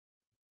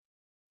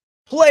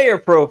Player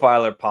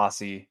Profiler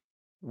Posse,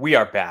 we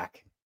are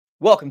back.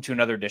 Welcome to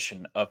another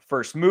edition of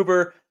First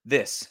Mover.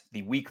 This,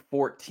 the Week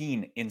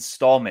 14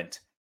 installment.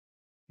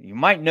 You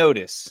might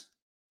notice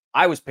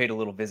I was paid a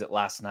little visit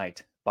last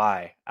night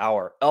by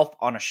our elf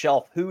on a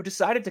shelf who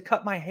decided to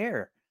cut my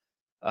hair.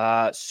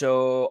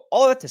 So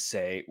all that to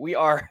say, we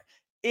are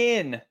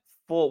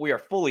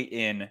fully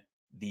in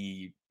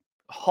the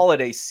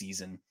holiday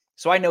season.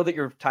 So I know that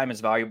your time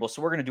is valuable.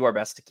 So we're going to do our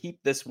best to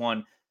keep this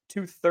one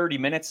to 30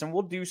 minutes, and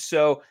we'll do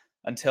so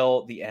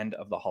until the end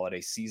of the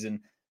holiday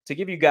season to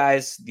give you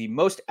guys the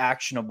most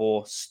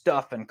actionable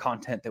stuff and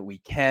content that we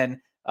can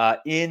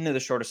in the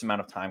shortest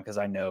amount of time, because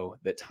I know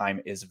that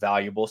time is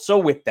valuable. So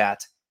with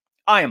that,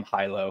 I am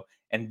Hilo,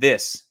 and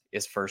this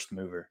is First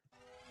Mover.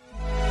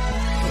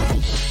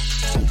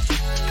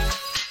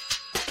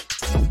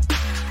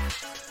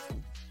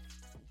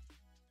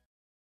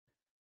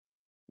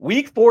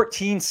 Week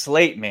 14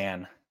 slate,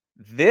 man.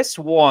 This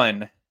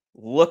one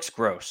looks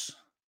gross.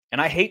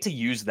 And I hate to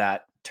use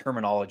that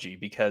terminology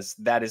because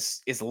that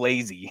is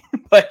lazy,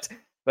 but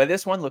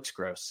this one looks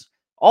gross.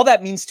 All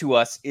that means to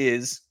us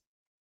is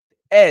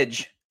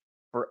edge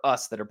for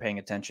us that are paying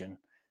attention,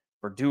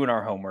 for doing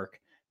our homework.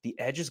 The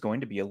edge is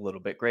going to be a little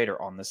bit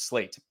greater on this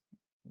slate.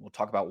 We'll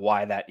talk about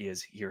why that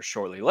is here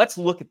shortly. Let's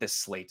look at this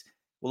slate.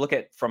 We'll look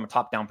at from a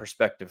top-down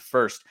perspective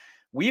first.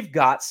 We've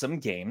got some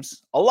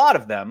games, a lot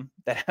of them,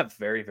 that have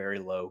very, very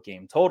low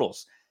game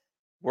totals.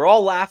 We're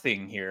all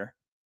laughing here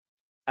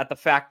at the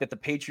fact that the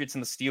Patriots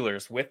and the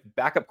Steelers, with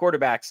backup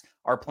quarterbacks,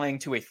 are playing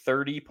to a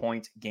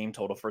 30-point game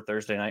total for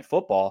Thursday Night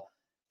Football.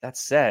 That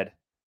said,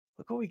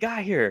 look what we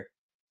got here.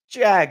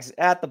 Jags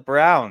at the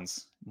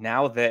Browns.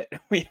 Now that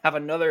we have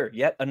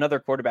yet another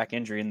quarterback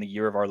injury in the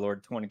year of our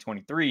Lord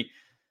 2023,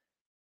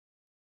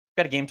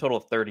 got a game total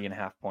of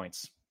 30.5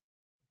 points.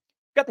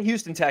 Got the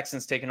Houston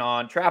Texans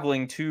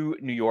traveling to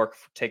New York to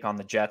take on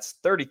the Jets.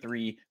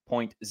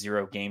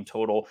 33.0 game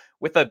total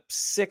with a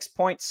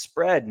 6-point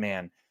spread,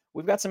 man.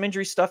 We've got some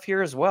injury stuff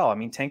here as well. I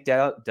mean, Tank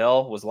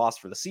Dell was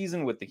lost for the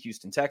season with the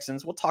Houston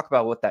Texans. We'll talk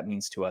about what that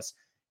means to us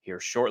here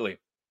shortly.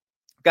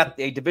 Got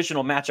a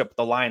divisional matchup with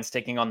the Lions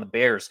taking on the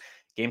Bears.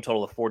 Game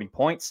total of 40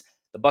 points.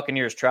 The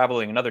Buccaneers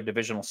traveling another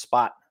divisional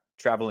spot,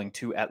 traveling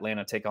to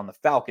Atlanta, take on the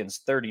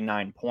Falcons.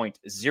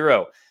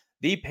 39.0.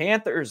 The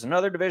Panthers,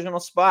 another divisional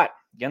spot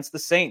against the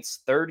Saints,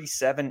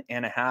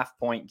 37.5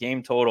 point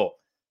game total.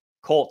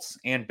 Colts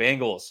and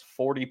Bengals,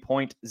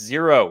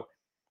 40.0.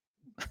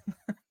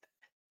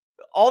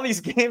 All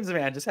these games,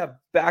 man, just have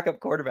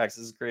backup quarterbacks. This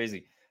is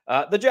crazy.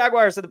 The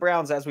Jaguars and the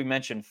Browns, as we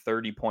mentioned,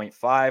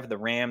 30.5. The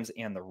Rams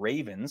and the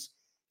Ravens,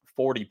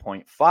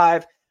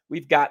 40.5.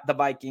 We've got the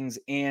Vikings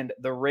and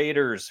the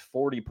Raiders,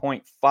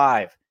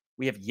 40.5.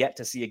 We have yet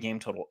to see a game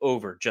total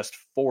over just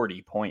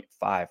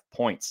 40.5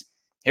 points.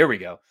 Here we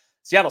go.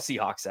 Seattle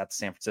Seahawks at the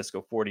San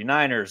Francisco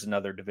 49ers,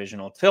 another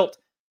divisional tilt,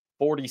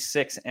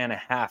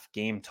 46.5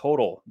 game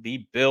total.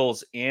 The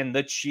Bills and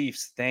the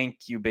Chiefs,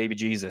 thank you, baby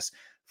Jesus,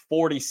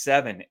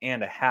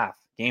 47.5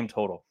 game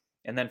total.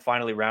 And then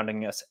finally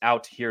rounding us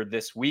out here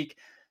this week,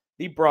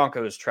 the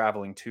Broncos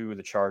traveling to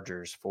the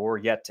Chargers for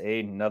yet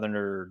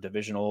another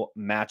divisional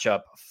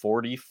matchup,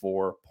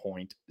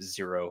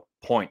 44.0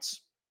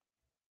 points.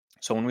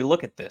 So when we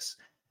look at this,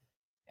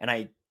 and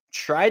I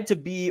tried to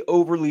be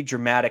overly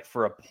dramatic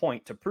for a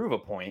point to prove a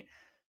point,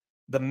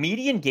 the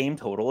median game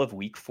total of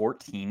week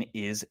 14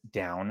 is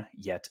down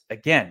yet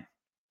again.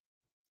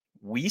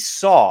 We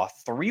saw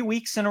 3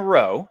 weeks in a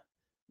row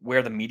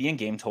where the median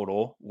game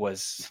total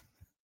was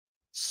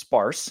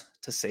sparse,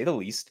 to say the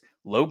least,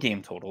 low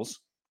game totals.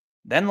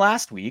 Then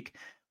last week,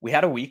 we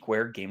had a week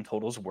where game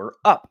totals were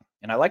up.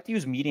 And I like to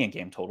use median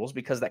game totals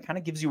because that kind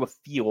of gives you a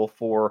feel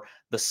for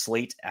the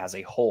slate as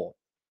a whole.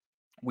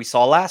 We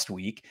saw last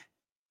week,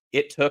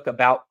 it took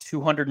about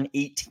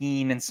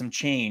 218 and some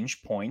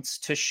change points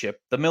to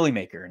ship the Millie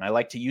Maker. And I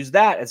like to use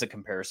that as a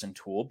comparison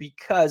tool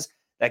because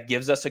that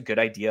gives us a good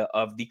idea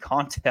of the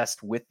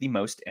contest with the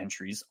most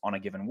entries on a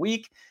given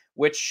week,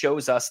 which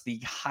shows us the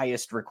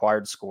highest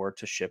required score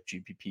to ship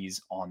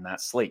GPPs on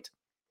that slate.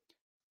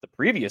 The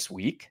previous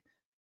week,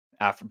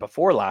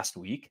 before last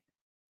week,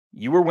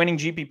 you were winning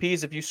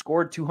GPPs if you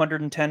scored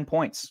 210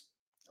 points.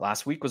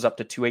 Last week was up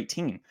to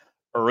 218.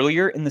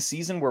 Earlier in the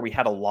season, where we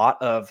had a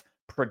lot of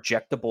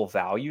projectable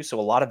value, so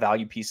a lot of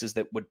value pieces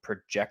that would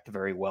project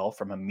very well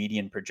from a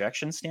median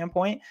projection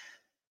standpoint,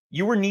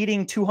 you were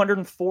needing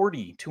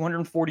 240,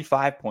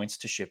 245 points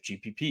to ship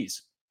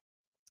GPPs.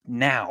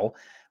 Now,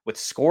 with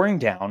scoring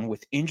down,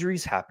 with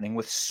injuries happening,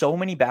 with so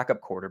many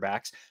backup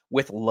quarterbacks,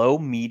 with low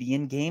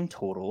median game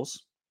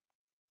totals,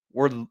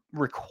 we're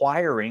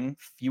requiring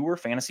fewer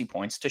fantasy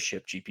points to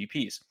ship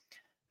GPPs.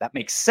 That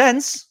makes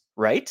sense,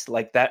 right?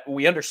 Like that,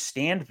 we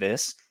understand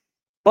this,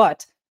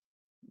 but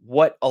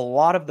what a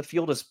lot of the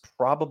field is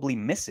probably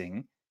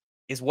missing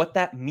is what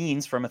that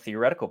means from a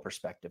theoretical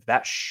perspective.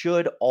 That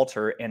should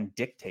alter and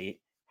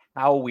dictate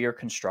how we are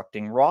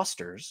constructing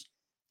rosters,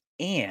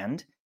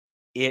 and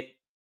it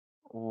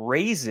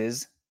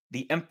raises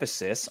the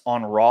emphasis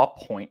on raw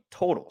point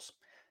totals.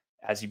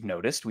 as you've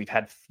noticed, we've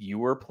had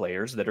fewer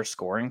players that are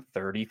scoring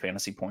 30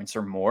 fantasy points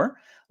or more.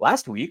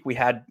 Last week, we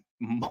had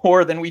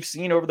more than we've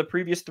seen over the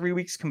previous 3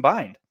 weeks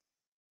combined.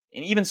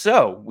 And even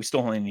so, we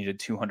still only needed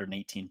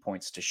 218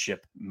 points to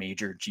ship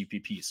major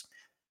GPPs.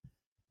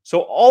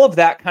 So all of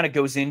that kind of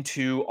goes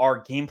into our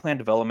game plan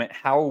development,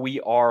 how we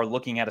are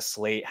looking at a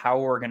slate, how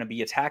we're going to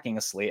be attacking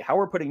a slate, how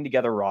we're putting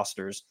together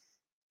rosters,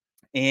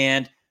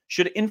 and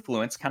should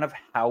influence kind of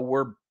how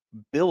we're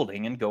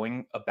building and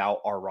going about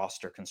our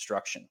roster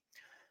construction.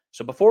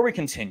 So before we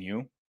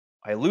continue,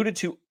 I alluded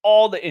to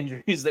all the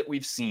injuries that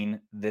we've seen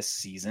this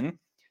season.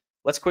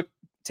 Let's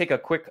take a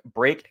quick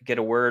break, get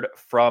a word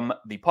from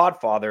the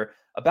Podfather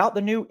about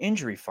the new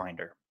injury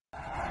finder.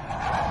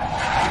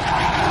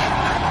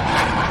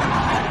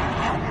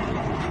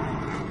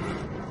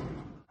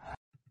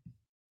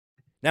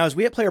 Now, as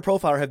we at Player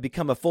Profiler have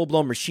become a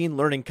full-blown machine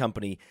learning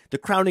company, the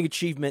crowning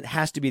achievement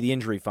has to be the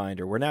injury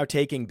finder. We're now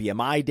taking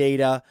BMI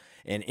data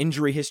and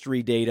injury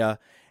history data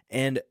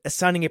and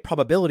assigning a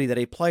probability that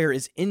a player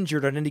is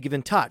injured on any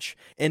given touch.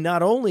 And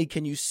not only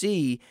can you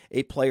see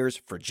a player's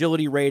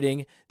fragility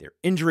rating, their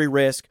injury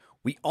risk,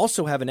 we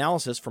also have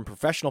analysis from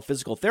professional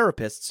physical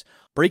therapists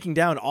breaking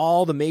down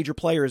all the major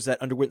players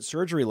that underwent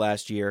surgery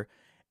last year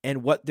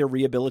and what their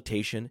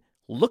rehabilitation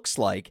looks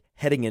like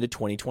heading into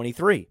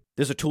 2023.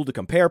 There's a tool to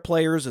compare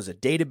players. There's a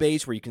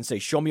database where you can say,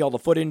 show me all the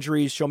foot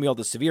injuries, show me all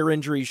the severe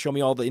injuries, show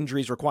me all the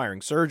injuries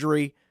requiring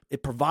surgery.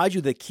 It provides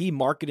you the key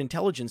market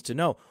intelligence to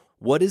know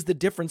what is the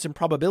difference in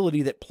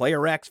probability that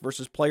player X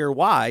versus player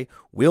Y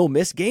will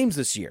miss games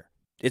this year.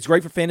 It's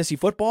great for fantasy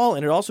football,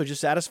 and it also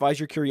just satisfies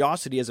your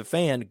curiosity as a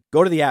fan.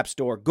 Go to the App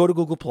Store, go to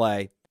Google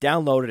Play,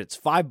 download it. It's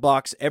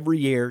 $5 every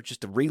year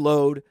just to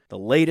reload the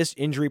latest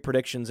injury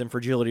predictions and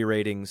fragility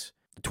ratings.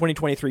 The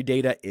 2023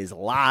 data is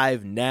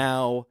live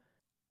now.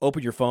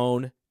 Open your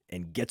phone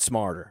and get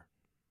smarter.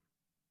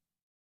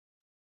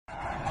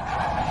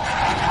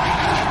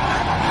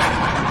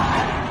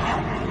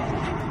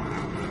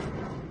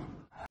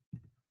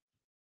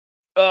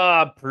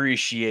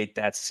 Appreciate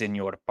that,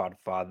 Senor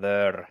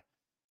Podfather.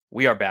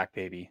 We are back,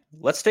 baby.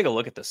 Let's take a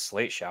look at the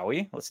slate, shall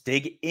we? Let's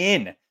dig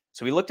in.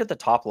 So we looked at the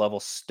top level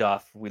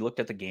stuff. We looked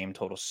at the game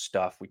total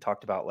stuff. We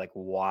talked about like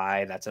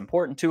why that's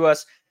important to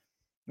us.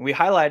 We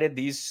highlighted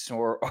these,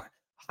 or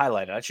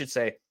highlighted, I should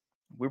say,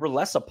 we were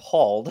less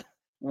appalled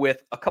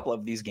with a couple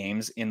of these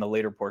games in the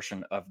later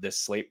portion of this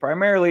slate,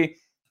 primarily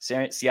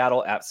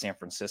Seattle at San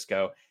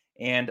Francisco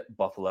and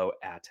Buffalo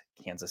at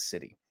Kansas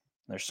City.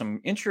 There's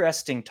some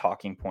interesting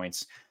talking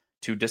points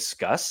to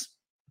discuss.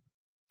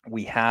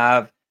 We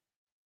have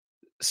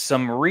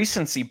some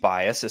recency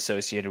bias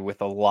associated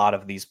with a lot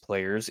of these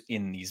players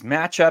in these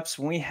matchups.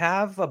 We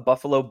have a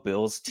Buffalo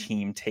Bills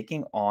team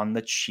taking on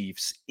the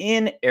Chiefs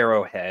in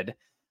Arrowhead,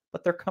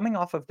 but they're coming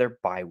off of their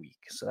bye week.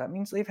 So that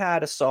means they've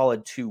had a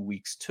solid 2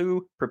 weeks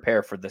to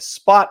prepare for this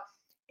spot.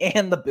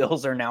 And the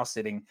Bills are now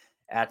sitting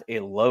at a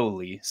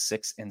lowly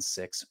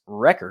 6-6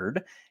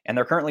 record, and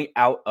they're currently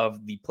out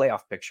of the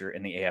playoff picture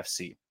in the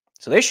AFC.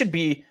 So they should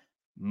be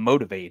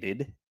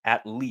motivated,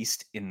 at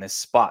least in this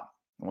spot.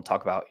 And we'll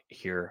talk about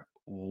here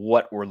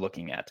what we're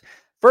looking at.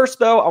 First,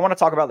 though, I want to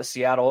talk about the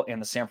Seattle and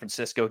the San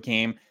Francisco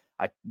game.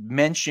 I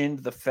mentioned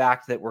the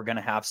fact that we're going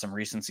to have some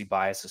recency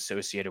bias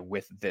associated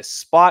with this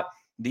spot.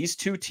 These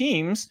two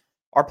teams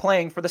are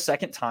playing for the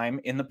second time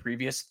in the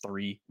previous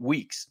 3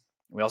 weeks.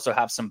 We also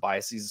have some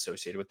biases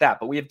associated with that.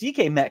 But we have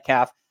DK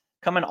Metcalf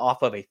coming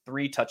off of a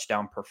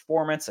 3-touchdown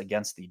performance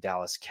against the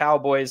Dallas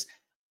Cowboys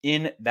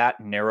in that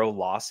narrow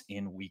loss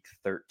in week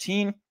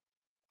 13.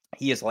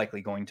 He is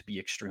likely going to be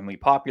extremely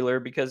popular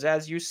because,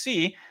 as you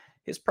see,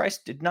 his price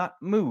did not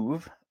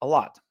move a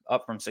lot,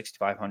 up from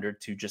 $6,500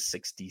 to just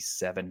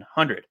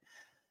 $6,700.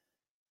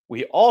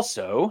 We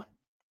also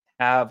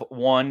have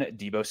one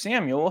Deebo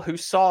Samuel who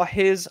saw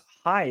his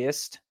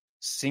highest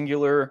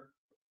singular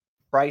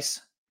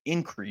price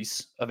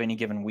increase of any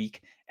given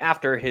week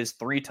after his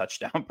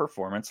 3-touchdown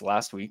performance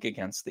last week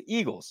against the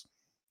Eagles.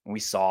 We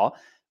saw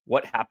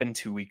what happened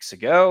 2 weeks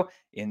ago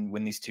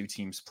when these two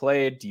teams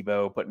played.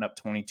 Deebo putting up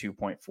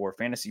 22.4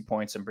 fantasy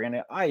points and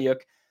Brandon Ayuk,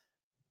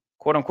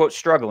 quote unquote,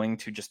 struggling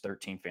to just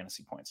 13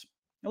 fantasy points.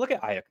 Now look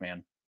at Ayuk,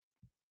 man.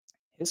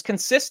 His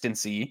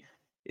consistency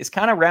is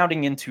kind of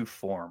rounding into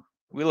form.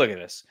 We look at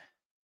this.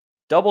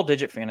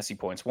 Double-digit fantasy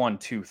points, 1,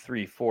 2,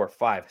 3, 4,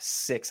 5,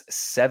 6,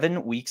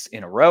 7 weeks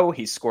in a row.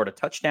 He's scored a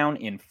touchdown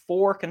in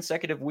 4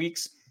 consecutive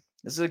weeks.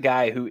 This is a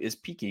guy who is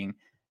peaking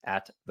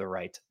at the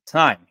right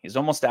time. He's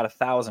almost at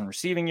 1,000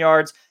 receiving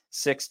yards,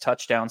 6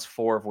 touchdowns,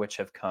 4 of which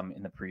have come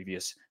in the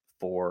previous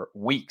 4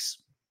 weeks.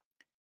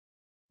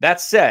 That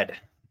said,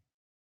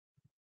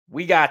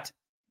 we got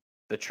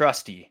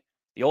the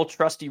old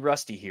trusty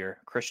Rusty here,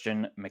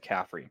 Christian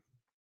McCaffrey.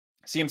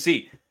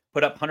 CMC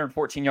put up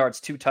 114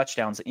 yards, 2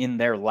 touchdowns in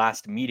their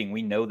last meeting.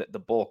 We know that the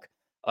bulk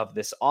of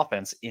this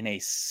offense in a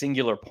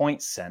singular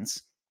point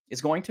sense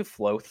is going to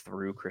flow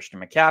through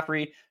Christian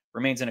McCaffrey.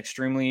 Remains an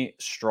extremely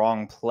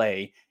strong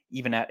play,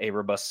 even at a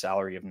robust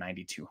salary of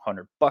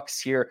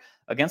 $9,200 here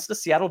against the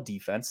Seattle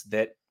defense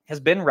that has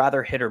been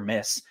rather hit or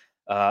miss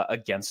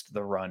against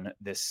the run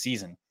this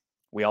season.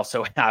 We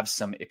also have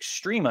some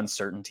extreme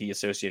uncertainty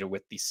associated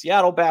with the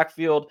Seattle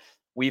backfield.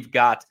 We've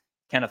got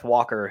Kenneth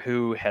Walker,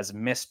 who has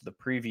missed the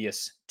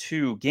previous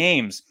 2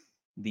 games.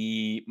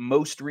 The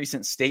most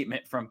recent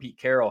statement from Pete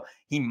Carroll,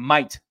 he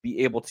might be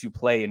able to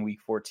play in week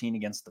 14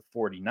 against the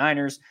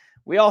 49ers.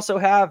 We also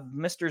have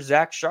Mr.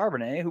 Zach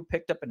Charbonnet, who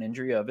picked up an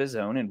injury of his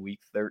own in week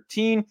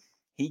 13.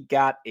 He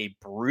got a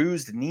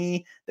bruised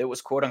knee that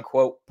was quote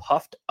unquote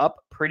puffed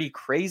up pretty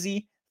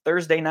crazy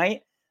Thursday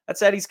night. That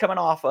said, he's coming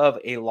off of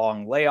a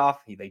long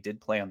layoff. They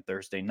did play on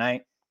Thursday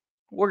night.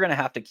 We're going to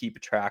have to keep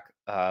track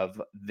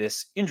of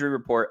this injury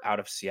report out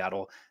of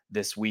Seattle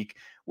this week,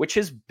 which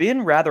has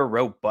been rather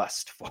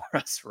robust for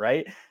us,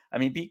 right? I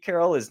mean, Pete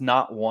Carroll is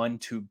not one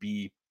to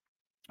be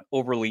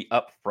overly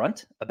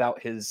upfront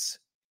about his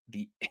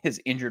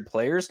injured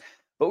players,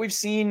 but we've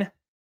seen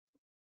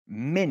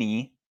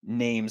many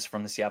names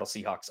from the Seattle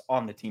Seahawks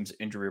on the team's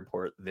injury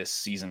report this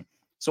season.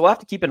 So we'll have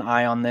to keep an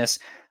eye on this.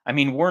 I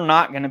mean, we're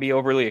not going to be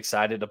overly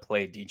excited to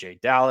play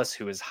DJ Dallas,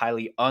 who is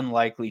highly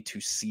unlikely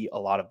to see a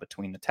lot of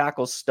between the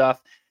tackles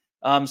stuff.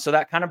 So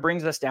that kind of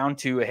brings us down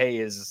to, hey,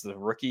 is the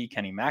rookie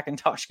Kenny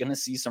McIntosh going to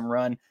see some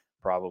run?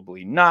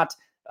 Probably not.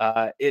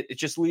 It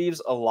just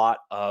leaves a lot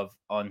of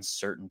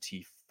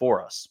uncertainty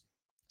for us.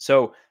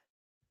 So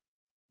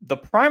the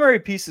primary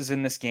pieces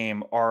in this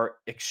game are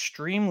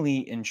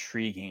extremely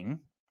intriguing.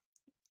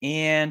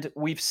 And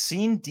we've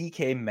seen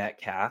DK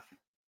Metcalf.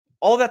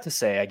 All that to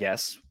say, I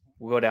guess,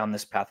 we'll go down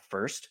this path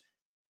first.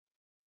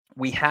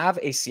 We have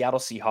a Seattle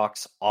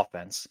Seahawks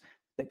offense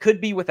that could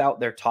be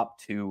without their top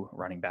 2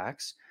 running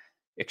backs.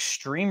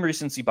 Extreme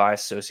recency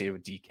bias associated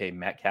with DK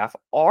Metcalf.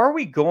 Are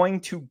we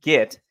going to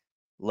get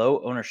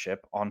low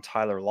ownership on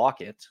Tyler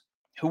Lockett,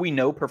 who we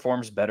know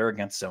performs better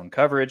against zone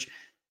coverage?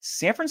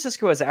 San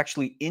Francisco has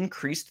actually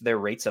increased their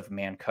rates of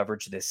man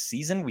coverage this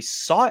season. We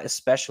saw it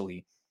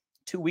especially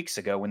 2 weeks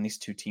ago when these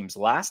 2 teams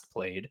last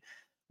played,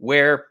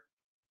 where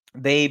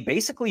they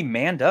basically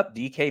manned up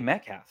DK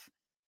Metcalf.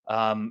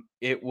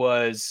 It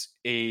was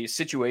a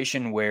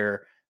situation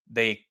where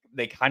they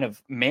kind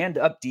of manned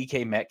up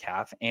DK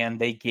Metcalf and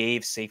they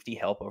gave safety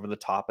help over the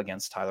top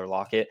against Tyler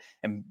Lockett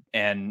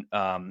and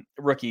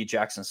rookie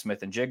Jackson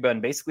Smith and Jigba,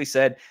 and basically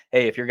said,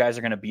 hey, if your guys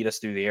are going to beat us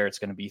through the air, it's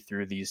going to be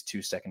through these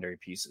 2 secondary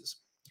pieces.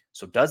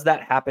 So does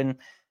that happen?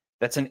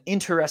 That's an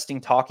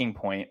interesting talking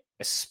point,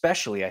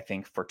 especially I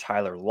think for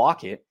Tyler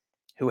Lockett,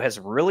 who has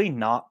really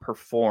not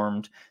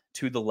performed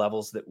to the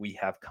levels that we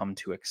have come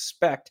to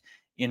expect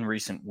in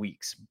recent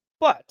weeks.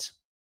 But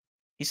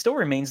he still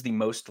remains the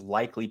most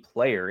likely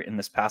player in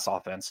this pass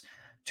offense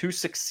to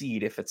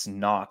succeed if it's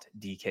not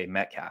DK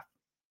Metcalf.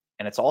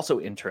 And it's also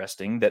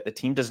interesting that the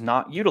team does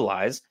not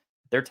utilize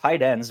their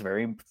tight ends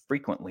very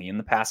frequently in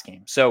the pass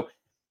game. So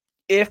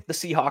if the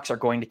Seahawks are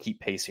going to keep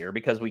pace here,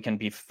 because we can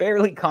be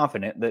fairly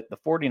confident that the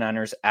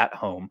 49ers at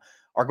home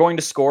are going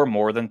to score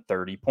more than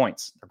 30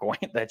 points.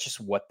 That's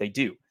just what they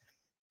do.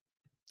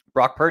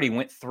 Brock Purdy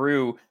went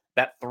through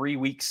that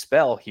 3-week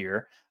spell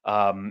here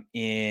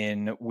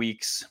in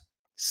weeks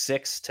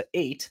 6 to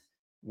 8,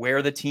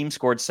 where the team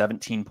scored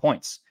 17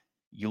 points.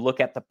 You look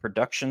at the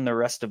production the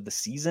rest of the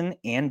season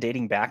and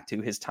dating back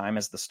to his time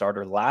as the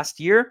starter last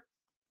year,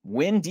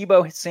 when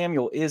Deebo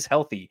Samuel is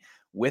healthy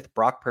with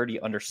Brock Purdy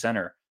under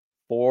center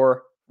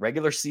for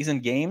regular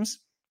season games,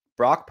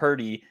 Brock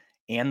Purdy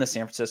and the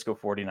San Francisco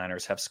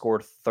 49ers have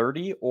scored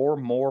 30 or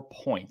more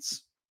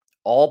points,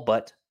 all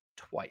but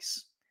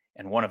twice.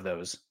 And one of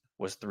those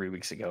was 3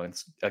 weeks ago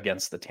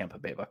against the Tampa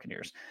Bay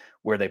Buccaneers,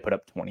 where they put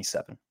up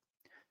 27.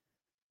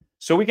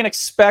 So we can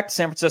expect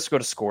San Francisco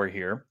to score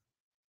here.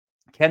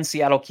 Can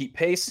Seattle keep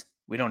pace?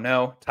 We don't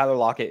know. Tyler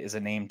Lockett is a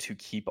name to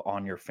keep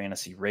on your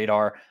fantasy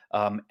radar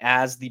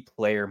as the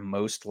player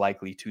most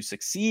likely to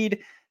succeed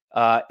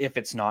if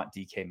it's not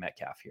DK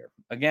Metcalf here.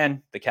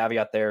 Again, the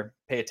caveat there,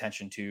 pay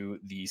attention to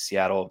the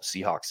Seattle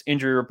Seahawks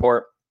injury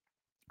report,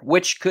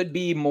 which could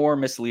be more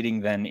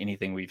misleading than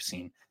anything we've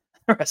seen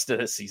the rest of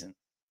the season.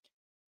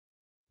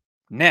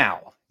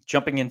 Now,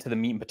 jumping into the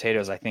meat and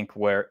potatoes, I think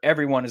where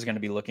everyone is going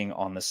to be looking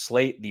on the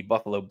slate, the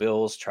Buffalo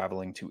Bills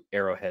traveling to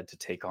Arrowhead to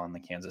take on the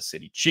Kansas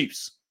City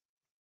Chiefs.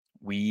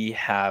 We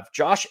have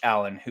Josh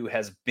Allen, who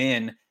has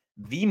been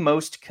the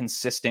most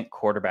consistent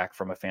quarterback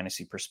from a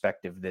fantasy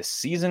perspective this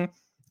season.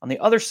 On the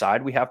other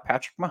side, we have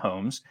Patrick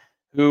Mahomes,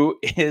 who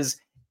is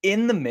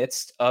in the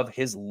midst of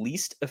his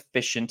least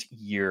efficient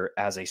year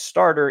as a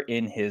starter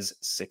in his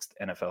 6th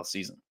NFL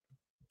season.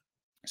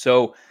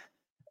 So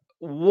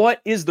what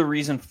is the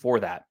reason for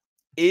that?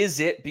 Is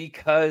it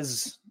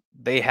because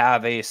they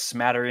have a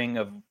smattering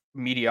of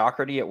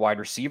mediocrity at wide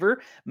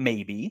receiver?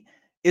 Maybe.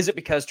 Is it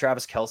because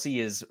Travis Kelce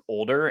is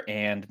older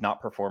and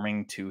not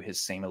performing to his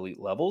same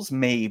elite levels?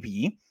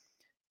 Maybe.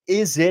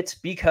 Is it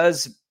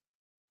because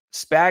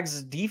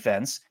Spags'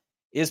 defense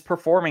is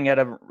performing at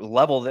a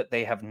level that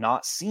they have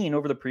not seen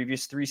over the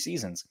previous 3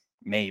 seasons?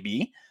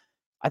 Maybe.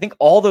 I think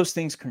all those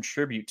things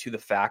contribute to the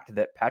fact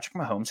that Patrick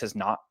Mahomes has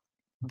not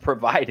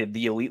provided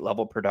the elite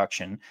level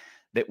production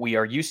that we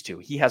are used to.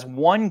 He has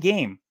 1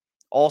 game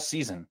all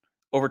season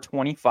over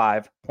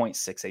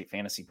 25.68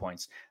 fantasy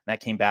points. And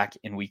that came back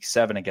in week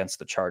 7 against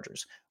the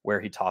Chargers, where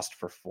he tossed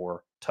for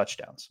 4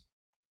 touchdowns.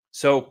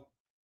 So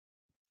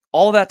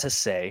all that to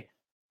say,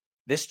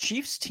 this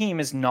Chiefs team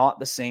is not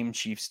the same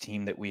Chiefs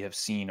team that we have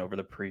seen over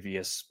the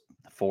previous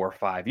 4 or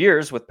 5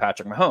 years with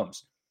Patrick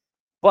Mahomes.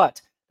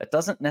 But that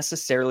doesn't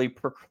necessarily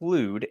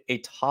preclude a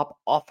top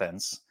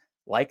offense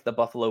like the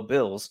Buffalo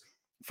Bills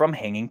from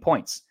hanging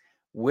points,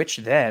 which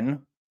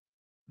then,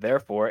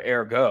 therefore,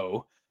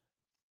 ergo,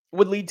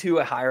 would lead to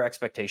a higher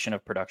expectation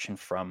of production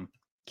from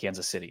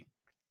Kansas City.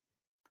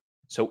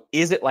 So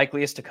is it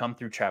likeliest to come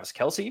through Travis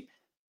Kelce?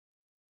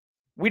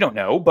 We don't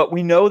know, but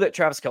we know that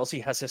Travis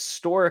Kelce has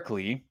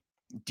historically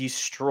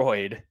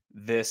destroyed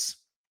this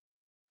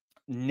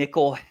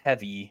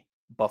nickel-heavy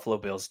Buffalo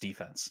Bills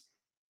defense.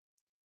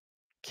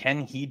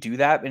 Can he do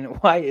that?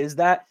 And why is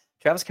that?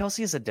 Travis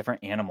Kelce is a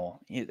different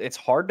animal. It's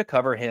hard to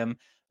cover him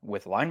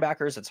with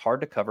linebackers. It's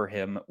hard to cover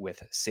him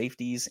with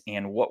safeties.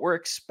 And what we're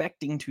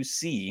expecting to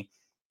see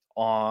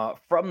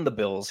from the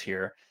Bills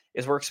here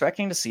is we're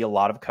expecting to see a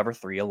lot of cover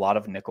 3, a lot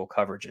of nickel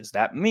coverages.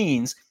 That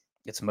means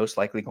it's most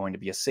likely going to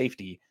be a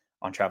safety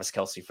on Travis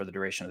Kelce for the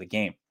duration of the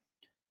game.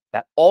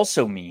 That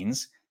also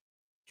means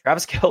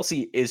Travis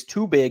Kelce is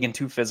too big and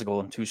too physical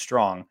and too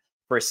strong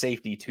for a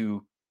safety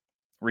to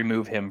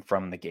remove him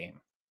from the game.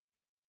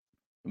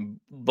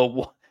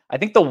 I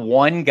think the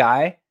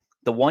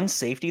one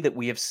safety that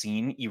we have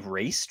seen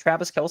erase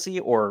Travis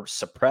Kelce or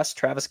suppress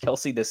Travis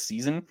Kelce this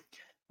season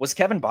was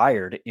Kevin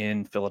Byard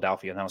in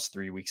Philadelphia. And that was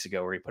 3 weeks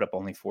ago, where he put up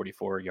only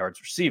 44 yards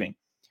receiving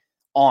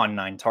on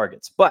 9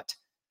 targets. But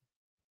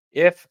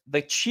if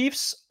the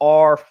Chiefs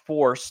are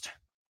forced to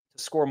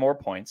score more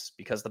points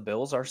because the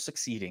Bills are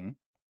succeeding,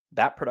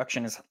 that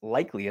production is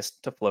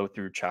likeliest to flow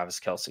through Travis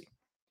Kelce.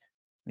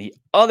 The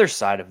other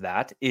side of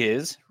that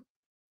is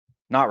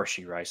not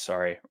Rashee Rice.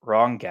 Sorry,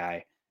 wrong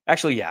guy.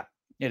 Actually, yeah,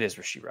 it is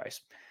Rashee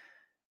Rice.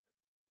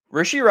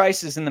 Rashee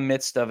Rice is in the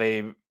midst of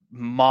a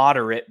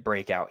moderate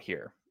breakout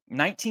here.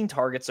 19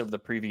 targets over the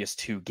previous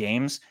 2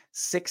 games,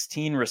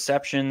 16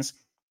 receptions,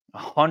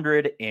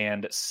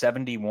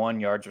 171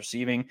 yards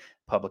receiving,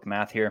 public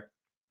math here,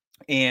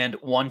 and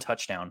 1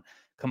 touchdown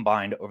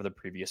combined over the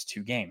previous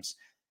 2 games.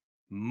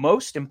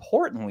 Most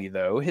importantly,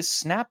 though, his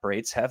snap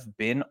rates have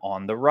been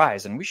on the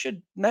rise, and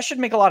that should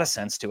make a lot of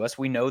sense to us.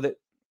 We know that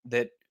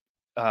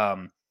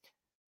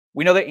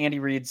Andy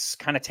Reid's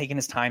kind of taken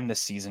his time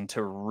this season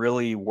to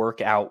really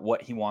work out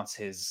what he wants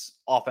his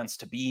offense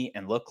to be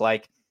and look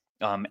like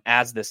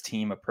as this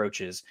team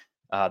approaches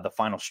the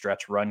final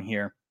stretch run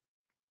here.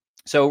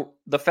 So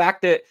the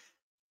fact that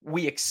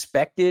we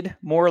expected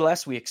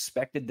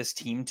this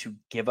team to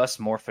give us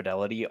more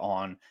fidelity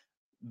on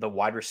the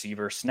wide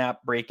receiver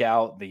snap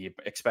breakout, the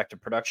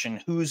expected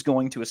production, who's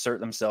going to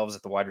assert themselves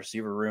at the wide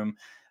receiver room.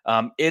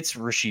 It's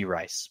Rashee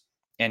Rice,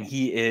 and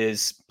he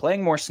is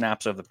playing more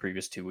snaps over the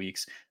previous 2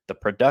 weeks. The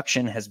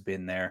production has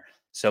been there.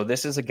 So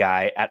this is a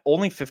guy at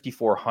only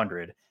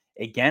 5,400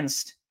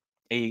 against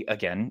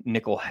again,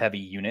 nickel heavy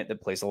unit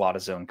that plays a lot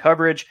of zone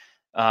coverage.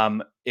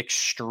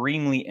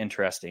 Extremely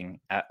interesting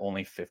at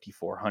only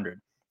 5,400.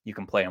 You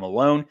can play him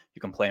alone. You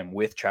can play him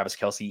with Travis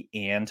Kelce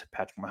and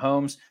Patrick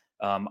Mahomes.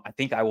 I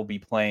think I will be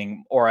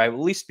playing, or I will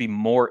at least be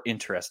more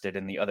interested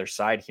in the other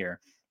side here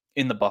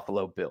in the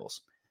Buffalo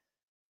Bills.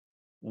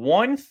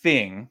 One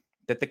thing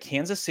that the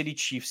Kansas City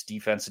Chiefs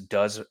defense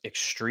does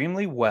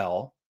extremely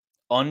well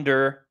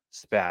under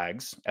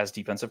Spags as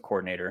defensive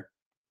coordinator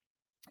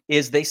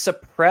is they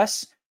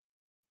suppress,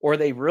 or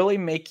they really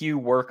make you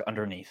work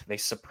underneath. They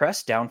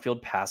suppress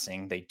downfield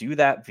passing. They do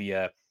that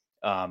via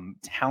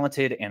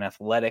talented and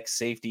athletic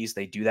safeties.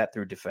 They do that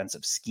through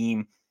defensive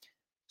scheme.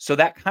 So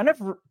that kind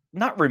of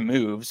not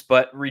removes,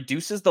 but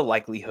reduces the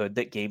likelihood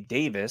that Gabe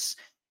Davis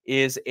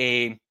is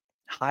a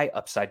high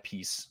upside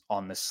piece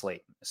on this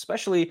slate,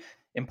 especially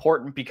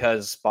important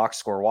because box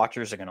score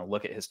watchers are going to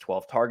look at his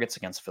 12 targets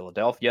against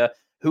Philadelphia,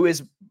 who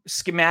is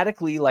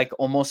schematically like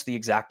almost the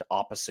exact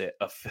opposite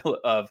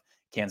of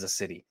Kansas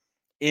City,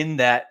 in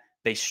that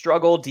they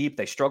struggle deep,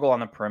 they struggle on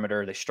the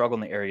perimeter, they struggle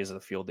in the areas of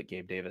the field that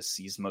Gabe Davis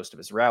sees most of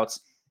his routes.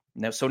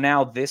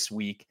 Now this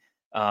week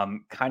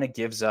kind of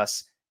gives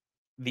us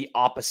the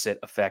opposite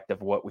effect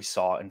of what we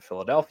saw in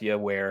Philadelphia,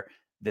 where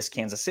this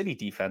Kansas City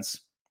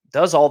defense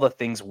does all the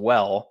things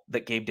well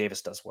that Gabe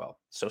Davis does well.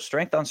 So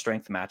strength on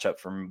strength matchup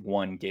from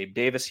one Gabe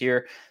Davis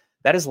here.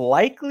 That is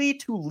likely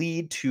to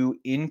lead to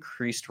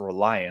increased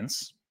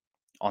reliance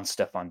on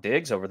Stephon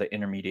Diggs over the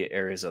intermediate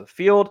areas of the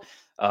field,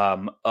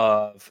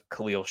 of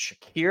Khalil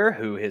Shakir,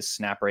 who his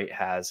snap rate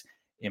has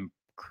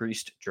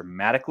increased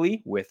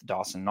dramatically with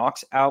Dawson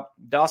Knox out.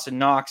 Dawson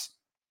Knox,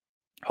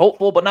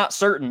 hopeful but not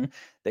certain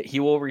that he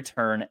will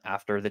return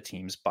after the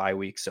team's bye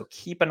week. So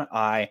keep an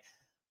eye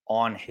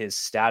on his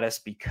status,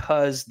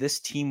 because this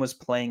team was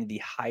playing the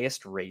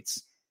highest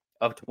rates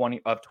of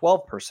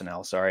 12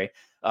 personnel,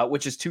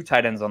 which is 2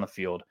 tight ends on the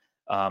field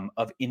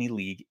of any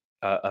league,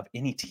 of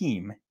any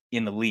team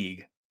in the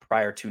league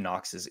prior to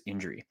Knox's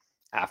injury.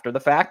 After the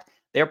fact,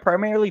 they are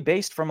primarily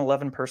based from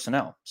 11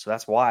 personnel. So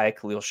that's why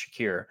Khalil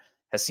Shakir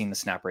has seen the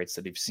snap rates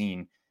that he's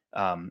seen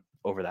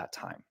over that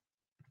time.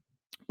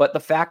 But the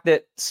fact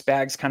that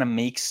Spags kind of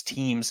makes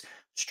teams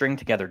string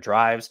together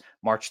drives,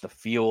 march the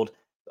field,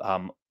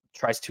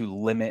 tries to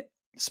limit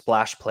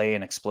splash play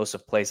and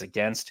explosive plays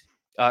against,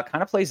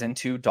 kind of plays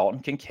into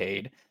Dalton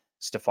Kincaid,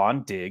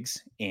 Stephon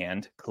Diggs,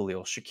 and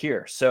Khalil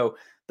Shakir. So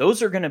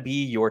those are going to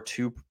be your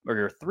 2 or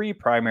your 3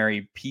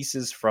 primary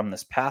pieces from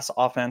this pass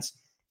offense.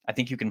 I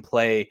think you can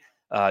play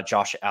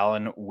Josh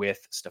Allen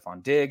with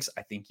Stephon Diggs.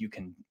 I think you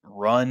can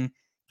run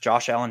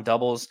Josh Allen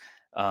doubles.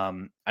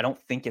 I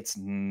don't think it's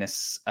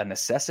a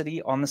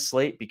necessity on the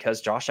slate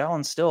because Josh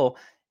Allen still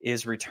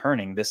is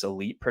returning this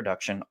elite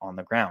production on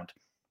the ground.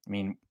 I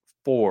mean,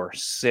 4,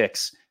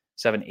 6,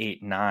 7,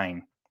 8,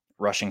 9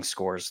 rushing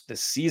scores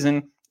this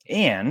season.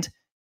 And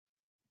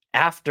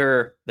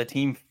after the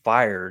team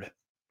fired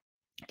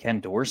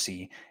Ken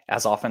Dorsey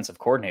as offensive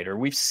coordinator,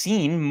 we've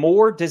seen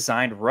more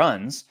designed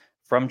runs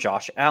from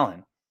Josh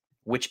Allen,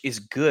 which is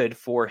good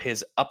for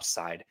his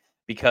upside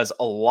because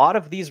a lot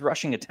of these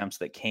rushing attempts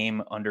that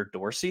came under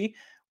Dorsey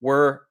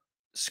were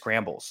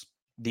scrambles.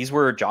 These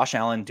were Josh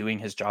Allen doing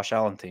his Josh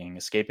Allen thing,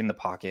 escaping the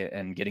pocket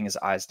and getting his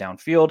eyes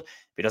downfield.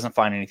 If he doesn't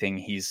find anything,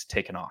 he's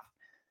taken off.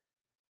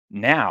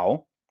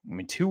 Now,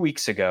 2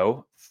 weeks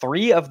ago,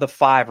 3 of the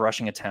 5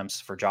 rushing attempts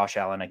for Josh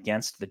Allen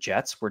against the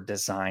Jets were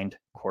designed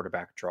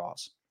quarterback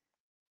draws.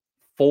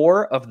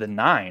 4 of the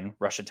 9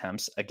 rush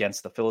attempts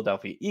against the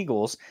Philadelphia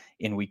Eagles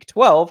in week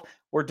 12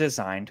 were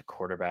designed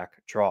quarterback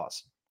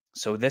draws.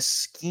 So this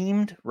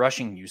schemed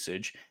rushing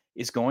usage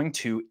is going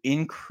to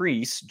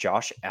increase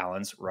Josh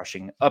Allen's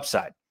rushing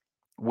upside,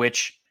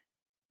 which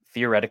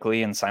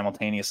theoretically and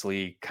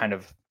simultaneously kind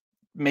of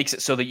makes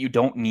it so that you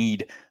don't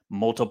need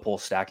multiple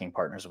stacking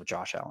partners with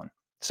Josh Allen.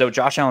 So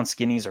Josh Allen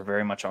skinnies are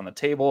very much on the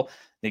table.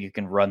 I think you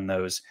can run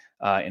those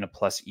in a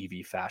plus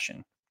EV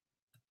fashion.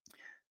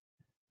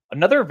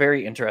 Another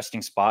very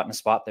interesting spot, and a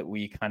spot that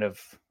we kind of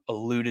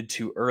alluded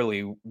to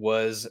early,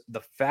 was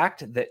the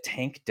fact that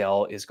Tank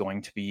Dell is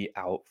going to be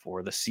out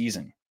for the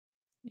season.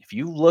 If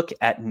you look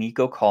at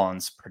Nico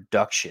Collins'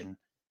 production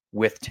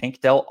with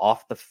Tank Dell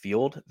off the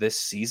field this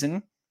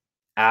season,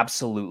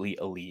 absolutely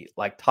elite,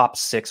 like top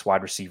 6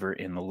 wide receiver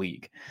in the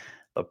league.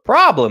 The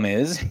problem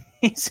is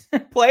he's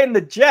playing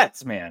the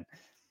Jets, man.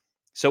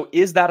 So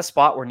is that a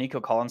spot where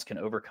Nico Collins can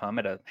overcome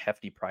at a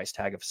hefty price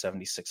tag of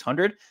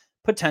 $7,600?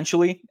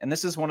 Potentially. And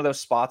this is one of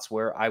those spots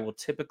where I will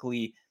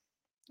typically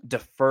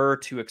defer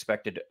to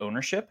expected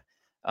ownership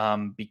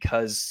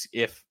because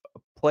if a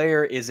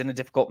player is in a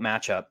difficult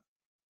matchup,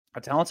 a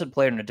talented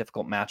player in a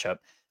difficult matchup,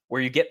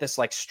 where you get this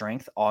like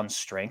strength on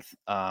strength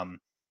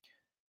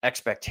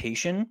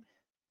expectation,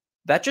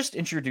 that just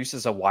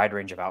introduces a wide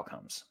range of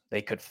outcomes.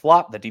 They could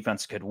flop, the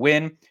defense could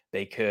win,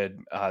 they could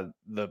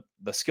the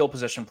skill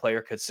position player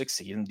could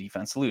succeed and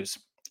defense lose.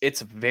 It's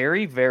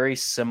very, very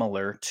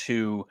similar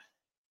to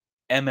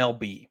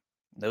MLB.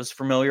 Those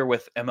familiar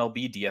with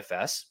MLB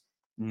DFS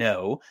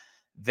know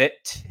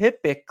that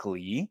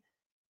typically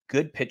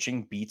good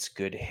pitching beats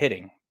good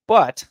hitting,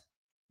 but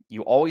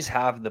you always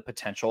have the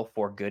potential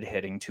for good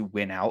hitting to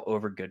win out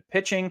over good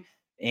pitching.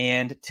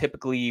 And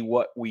typically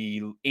what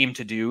we aim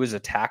to do is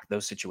attack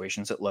those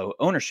situations at low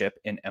ownership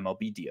in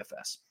MLB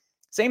DFS.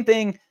 Same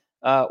thing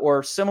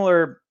or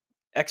similar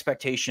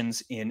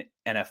expectations in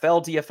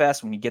NFL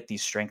DFS when you get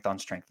these strength on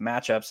strength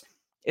matchups.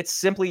 It's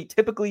simply,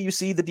 typically you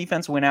see the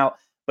defense win out,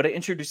 but it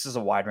introduces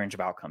a wide range of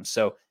outcomes.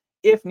 So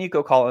if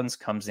Nico Collins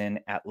comes in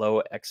at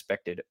low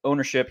expected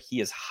ownership,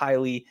 he is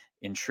highly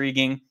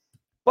intriguing.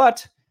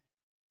 But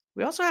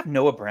we also have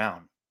Noah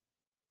Brown.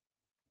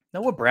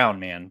 Noah Brown,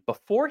 man,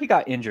 before he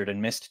got injured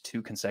and missed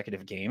 2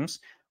 consecutive games,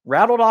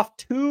 rattled off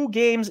 2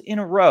 games in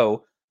a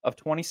row of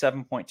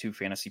 27.2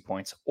 fantasy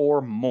points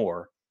or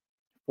more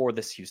for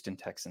this Houston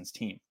Texans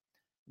team.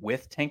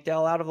 With Tank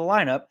Dell out of the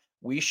lineup,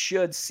 we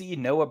should see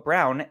Noah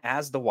Brown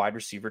as the wide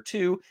receiver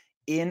 2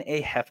 in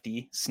a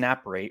hefty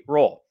snap rate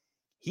role.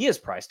 He is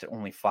priced at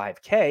only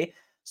 $5K,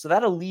 so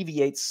that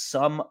alleviates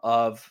some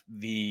of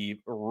the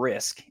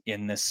risk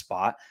in this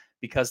spot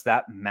because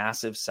that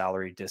massive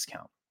salary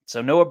discount.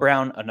 So Noah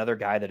Brown, another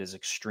guy that is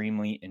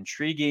extremely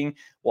intriguing.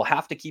 We'll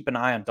have to keep an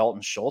eye on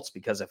Dalton Schultz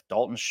because if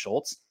Dalton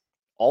Schultz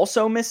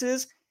also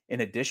misses,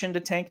 in addition to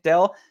Tank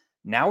Dell,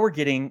 now we're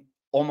getting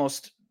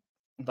almost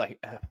like,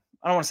 I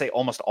don't want to say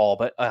almost all,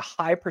 but a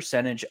high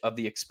percentage of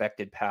the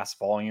expected pass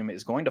volume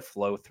is going to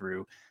flow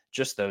through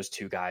just those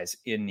 2 guys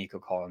in Nico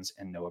Collins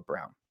and Noah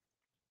Brown.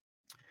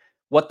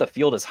 What the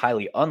field is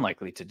highly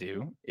unlikely to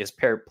do is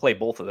play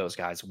both of those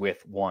guys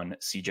with one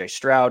CJ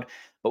Stroud,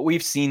 but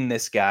we've seen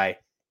this guy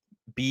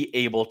be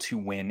able to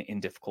win in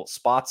difficult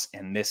spots,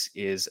 and this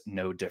is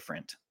no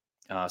different.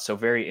 So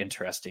very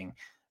interesting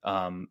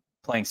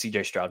playing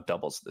CJ Stroud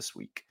doubles this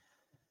week.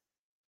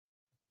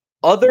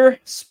 Other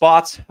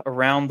spots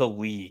around the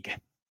league.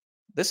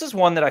 This is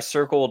one that I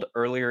circled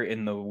earlier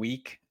in the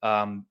week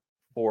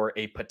for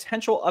a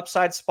potential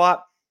upside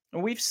spot.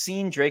 And we've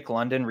seen Drake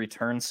London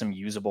return some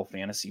usable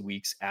fantasy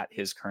weeks at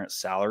his current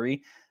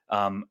salary.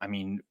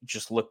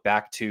 Just look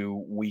back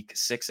to week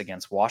 6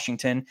 against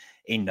Washington,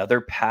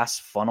 another pass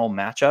funnel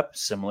matchup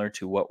similar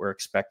to what we're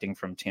expecting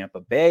from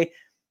Tampa Bay.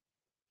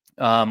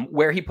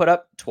 where he put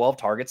up 12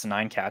 targets,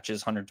 9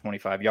 catches,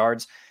 125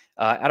 yards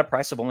at a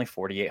price of only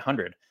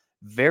 $4,800.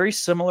 Very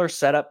similar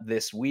setup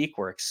this week.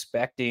 We're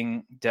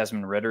expecting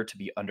Desmond Ridder to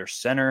be under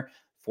center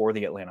for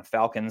the Atlanta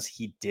Falcons.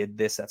 He did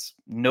this. That's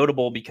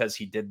notable because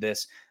he did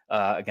this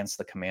against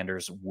the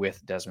Commanders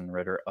with Desmond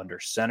Ridder under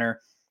center.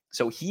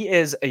 So he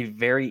is a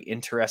very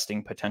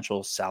interesting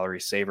potential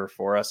salary saver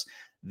for us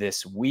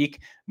this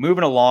week.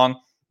 Moving along,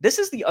 this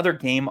is the other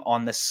game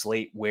on the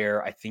slate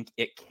where I think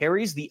it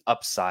carries the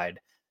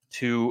upside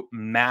to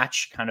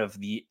match kind of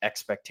the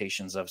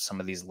expectations of some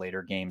of these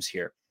later games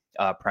here,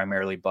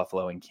 primarily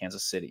Buffalo and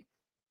Kansas City.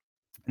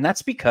 And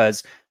that's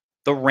because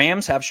the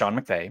Rams have Sean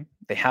McVay.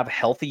 They have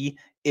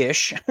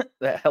healthy-ish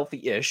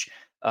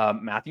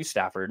Matthew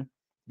Stafford.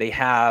 They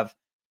have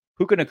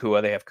Puka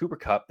Nacua. They have Cooper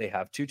Kupp. They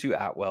have Tutu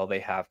Atwell. They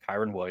have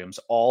Kyron Williams,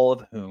 all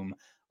of whom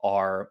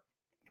are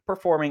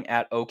performing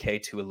at okay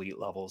to elite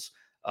levels.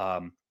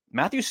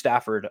 Matthew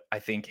Stafford, I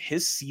think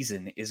his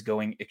season is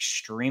going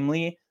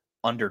extremely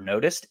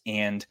undernoticed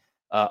and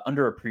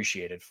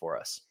underappreciated for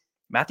us.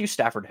 Matthew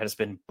Stafford has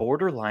been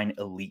borderline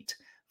elite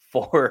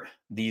for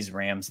these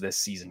Rams this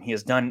season. He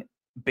has done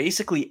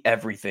basically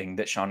everything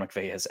that Sean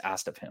McVay has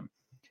asked of him.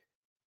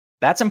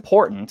 That's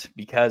important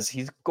because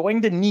he's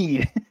going to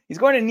need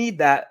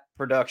that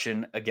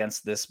production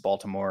against this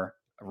Baltimore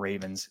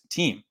Ravens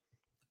team.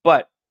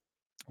 But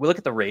we look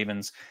at the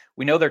Ravens.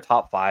 We know they're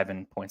top 5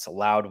 in points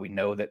allowed. We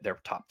know that they're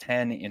top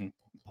 10 in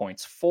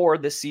points for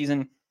this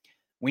season.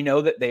 We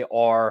know that they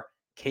are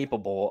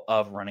capable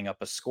of running up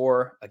a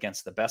score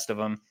against the best of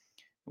them.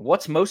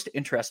 What's most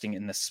interesting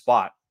in this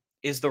spot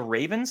is the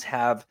Ravens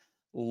have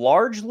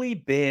largely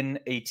been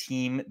a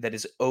team that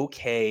is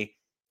okay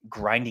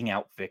grinding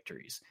out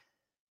victories.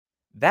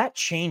 That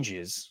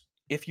changes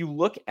if you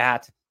look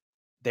at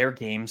their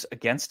games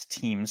against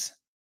teams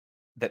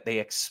that they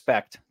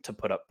expect to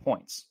put up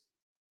points.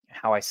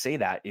 How I say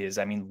that is,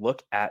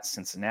 look at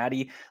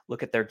Cincinnati,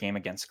 look at their game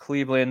against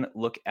Cleveland,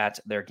 look at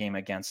their game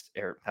against,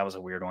 that was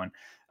a weird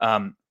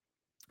one.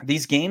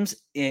 These games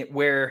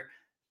where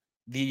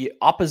the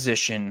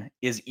opposition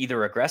is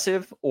either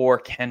aggressive or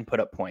can put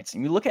up points.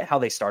 And you look at how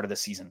they started the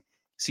season.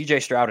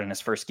 CJ Stroud in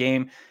his first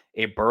game,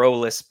 a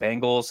Burrow-less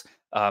Bengals,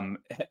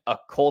 a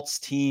Colts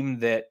team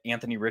that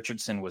Anthony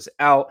Richardson was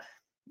out.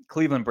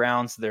 Cleveland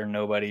Browns, they're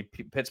nobody.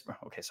 Pittsburgh,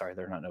 okay, sorry,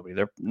 they're not nobody.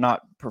 They're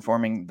not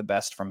performing the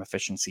best from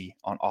efficiency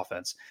on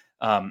offense.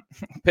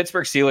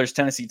 Pittsburgh Steelers,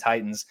 Tennessee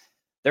Titans,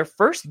 their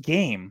first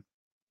game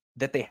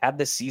that they had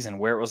this season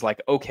where it was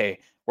like, okay,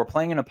 we're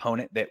playing an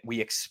opponent that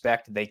we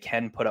expect they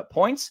can put up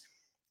points,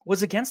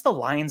 was against the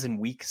Lions in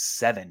week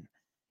 7.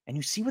 And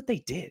you see what they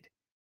did.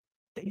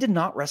 They did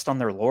not rest on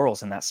their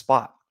laurels in that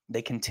spot.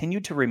 They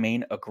continued to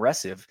remain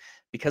aggressive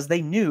because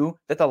they knew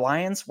that the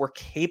Lions were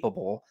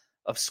capable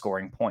of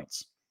scoring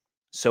points.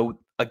 So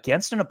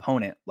against an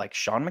opponent like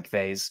Sean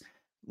McVay's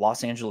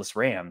Los Angeles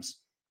Rams,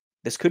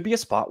 this could be a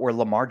spot where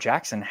Lamar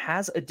Jackson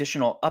has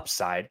additional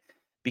upside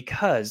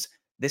because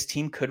this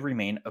team could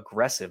remain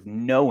aggressive,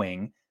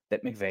 knowing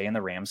that McVay and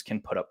the Rams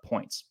can put up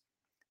points.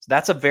 So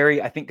that's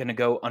I think, going to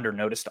go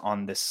undernoticed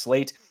on this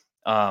slate.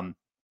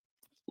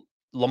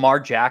 Lamar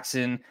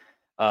Jackson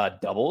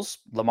doubles,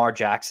 Lamar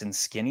Jackson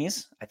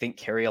skinnies, I think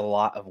carry a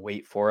lot of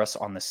weight for us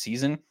on the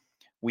season.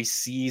 We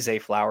see Zay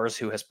Flowers,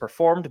 who has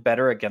performed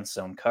better against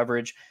zone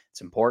coverage.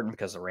 It's important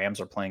because the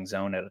Rams are playing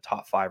zone at a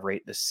top 5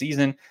 rate this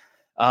season.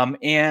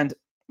 And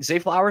Zay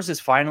Flowers is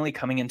finally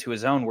coming into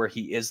his own where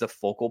he is the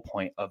focal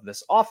point of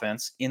this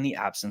offense in the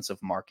absence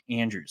of Mark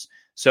Andrews.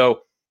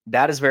 So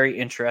that is very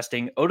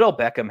interesting. Odell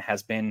Beckham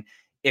has been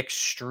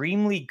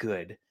extremely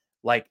good,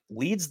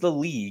 leads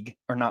the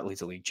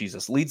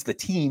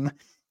team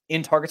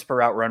in targets per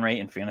route run rate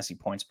and fantasy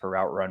points per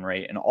route run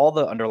rate and all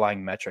the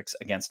underlying metrics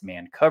against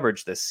man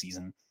coverage this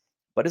season,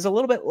 but is a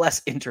little bit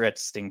less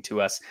interesting to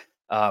us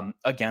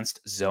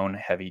against zone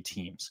heavy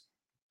teams.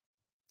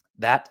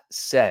 That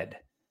said,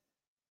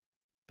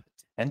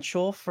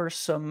 potential for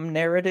some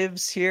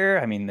narratives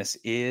here. This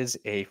is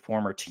a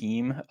former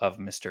team of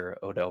Mr.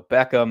 Odell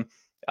Beckham.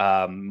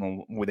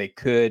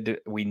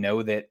 We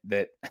know that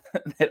that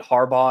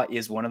Harbaugh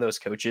is one of those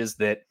coaches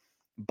that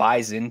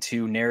buys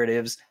into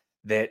narratives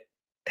that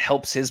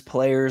helps his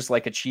players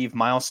achieve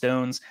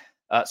milestones.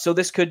 So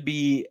this could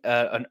be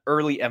an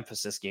early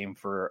emphasis game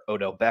for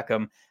Odell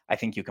Beckham. I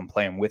think you can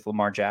play him with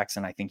Lamar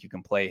Jackson. I think you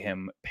can play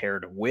him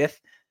paired with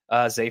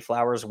Zay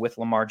Flowers with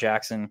Lamar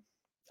Jackson.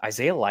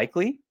 Isaiah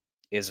Likely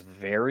is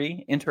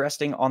very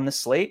interesting on the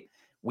slate.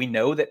 We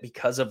know that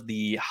because of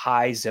the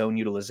high zone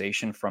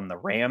utilization from the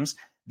Rams,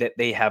 that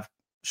they have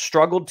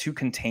struggled to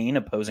contain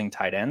opposing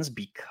tight ends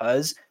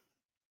because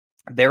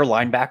their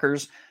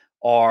linebackers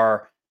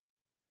are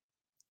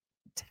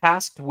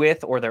tasked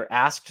with, or they're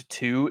asked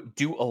to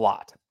do a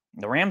lot.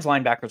 The Rams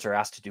linebackers are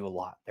asked to do a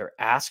lot. They're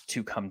asked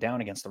to come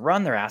down against the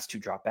run. They're asked to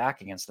drop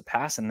back against the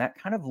pass. And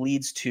that kind of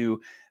leads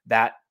to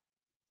that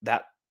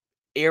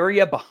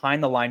area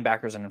behind the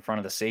linebackers and in front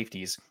of the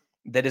safeties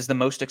that is the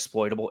most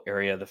exploitable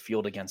area of the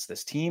field against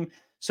this team.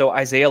 So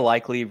Isaiah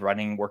Likely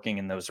working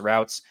in those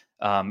routes,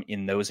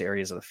 in those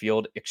areas of the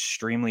field,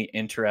 extremely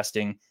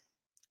interesting.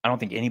 I don't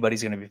think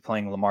anybody's going to be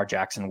playing Lamar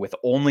Jackson with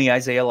only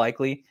Isaiah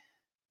Likely.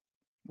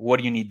 What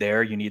do you need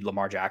there? You need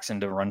Lamar Jackson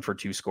to run for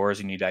 2 scores.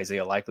 You need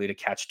Isaiah Likely to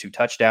catch 2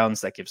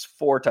 touchdowns. That gives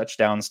 4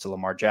 touchdowns to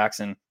Lamar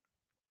Jackson.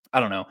 I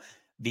don't know.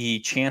 The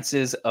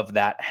chances of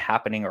that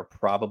happening are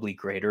probably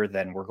greater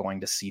than we're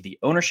going to see the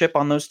ownership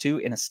on those 2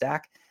 in a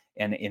stack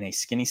and in a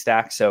skinny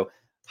stack. So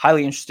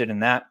highly interested in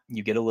that.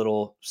 You get a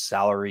little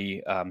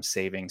salary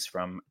savings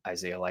from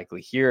Isaiah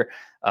Likely here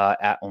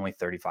at only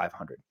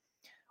 3,500.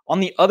 On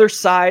the other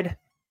side,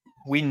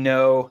 we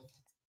know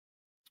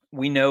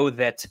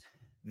that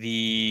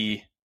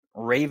the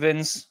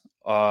Ravens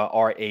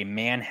are a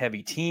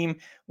man-heavy team.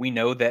 We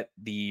know that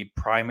the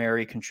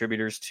primary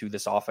contributors to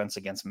this offense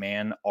against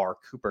man are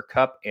Cooper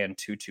Kupp and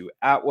Tutu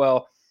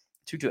Atwell.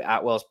 Tutu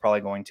Atwell is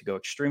probably going to go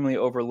extremely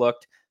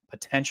overlooked.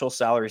 Potential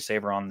salary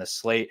saver on this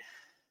slate.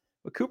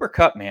 But Cooper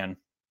Kupp, man,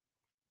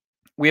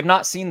 we have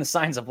not seen the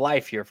signs of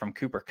life here from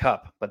Cooper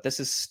Kupp, but this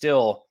is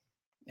still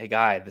a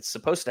guy that's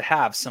supposed to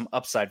have some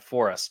upside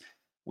for us.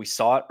 We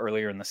saw it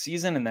earlier in the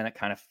season, and then it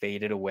kind of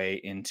faded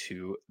away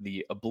into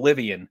the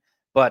oblivion.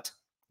 But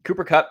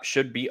Cooper Kupp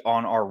should be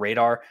on our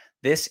radar.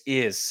 This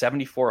is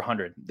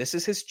 $7,400. This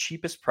is his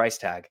cheapest price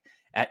tag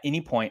at any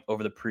point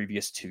over the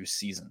previous 2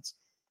 seasons.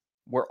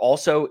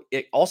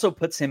 It also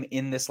puts him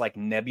in this like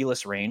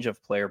nebulous range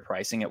of player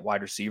pricing at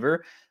wide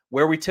receiver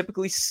where we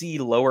typically see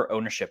lower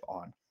ownership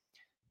on.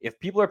 If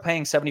people are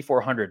paying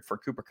 $7,400 for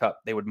Cooper Kupp,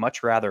 they would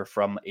much rather,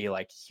 from a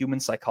like human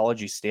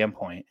psychology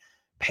standpoint,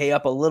 pay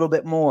up a little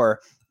bit more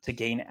to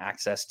gain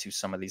access to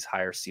some of these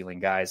higher ceiling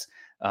guys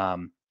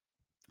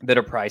that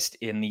are priced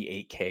in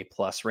the 8K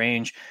plus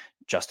range.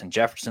 Justin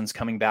Jefferson's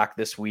coming back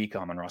this week.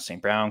 Amon-Ra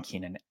St. Brown,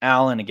 Keenan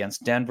Allen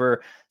against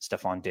Denver,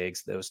 Stephon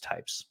Diggs, those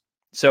types.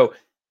 So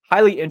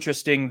highly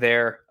interesting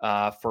there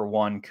for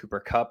one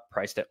Cooper Kupp,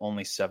 priced at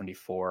only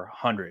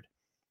 $7,400.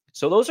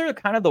 So those are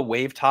kind of the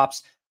wave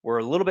tops. We're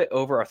a little bit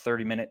over our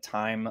 30-minute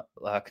time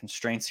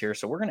constraints here,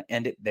 so we're going to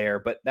end it there.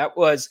 But that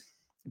was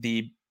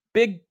the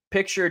big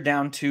picture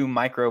down to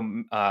micro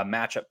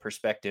matchup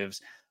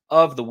perspectives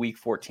of the Week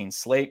 14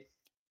 slate.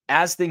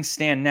 As things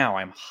stand now,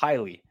 I'm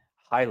highly,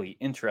 highly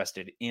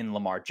interested in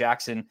Lamar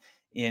Jackson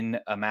in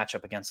a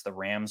matchup against the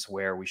Rams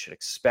where we should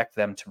expect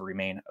them to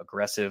remain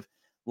aggressive.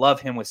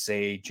 Love him with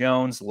Zay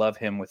Jones, love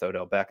him with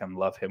Odell Beckham,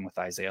 love him with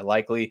Isaiah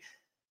Likely.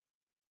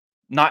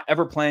 Not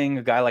ever playing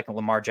a guy like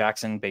Lamar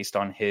Jackson based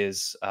on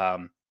his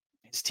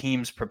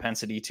team's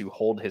propensity to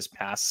hold his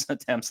pass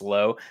attempts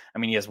low. I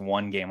mean, he has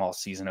 1 game all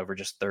season over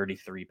just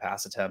 33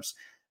 pass attempts.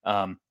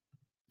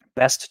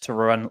 Best to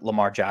run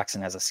Lamar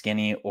Jackson as a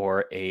skinny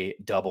or a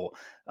double.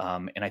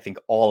 And I think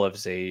all of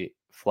Zay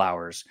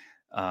Flowers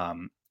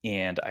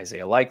and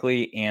Isaiah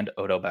Likely and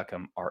Odell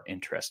Beckham are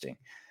interesting.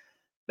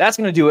 That's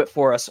going to do it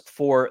for us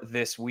for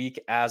this week.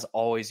 As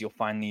always, you'll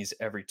find these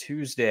every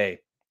Tuesday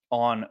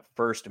on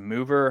First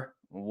Mover.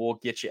 We'll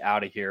get you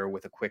out of here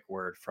with a quick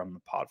word from the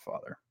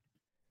Podfather.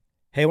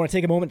 Hey, I want to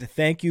take a moment to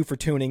thank you for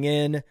tuning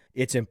in.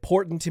 It's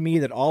important to me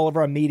that all of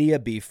our media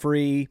be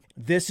free.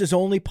 This is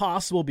only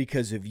possible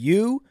because of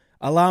you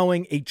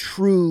allowing a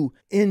true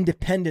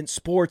independent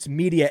sports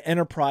media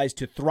enterprise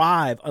to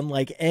thrive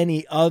unlike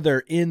any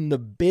other in the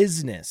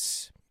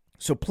business.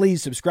 So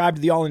please subscribe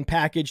to the All In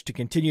Package to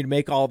continue to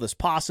make all of this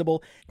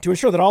possible, to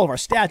ensure that all of our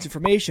stats,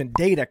 information,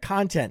 data,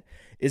 content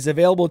is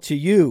available to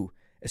you,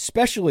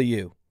 especially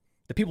you,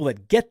 the people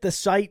that get the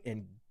site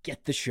and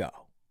get the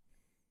show.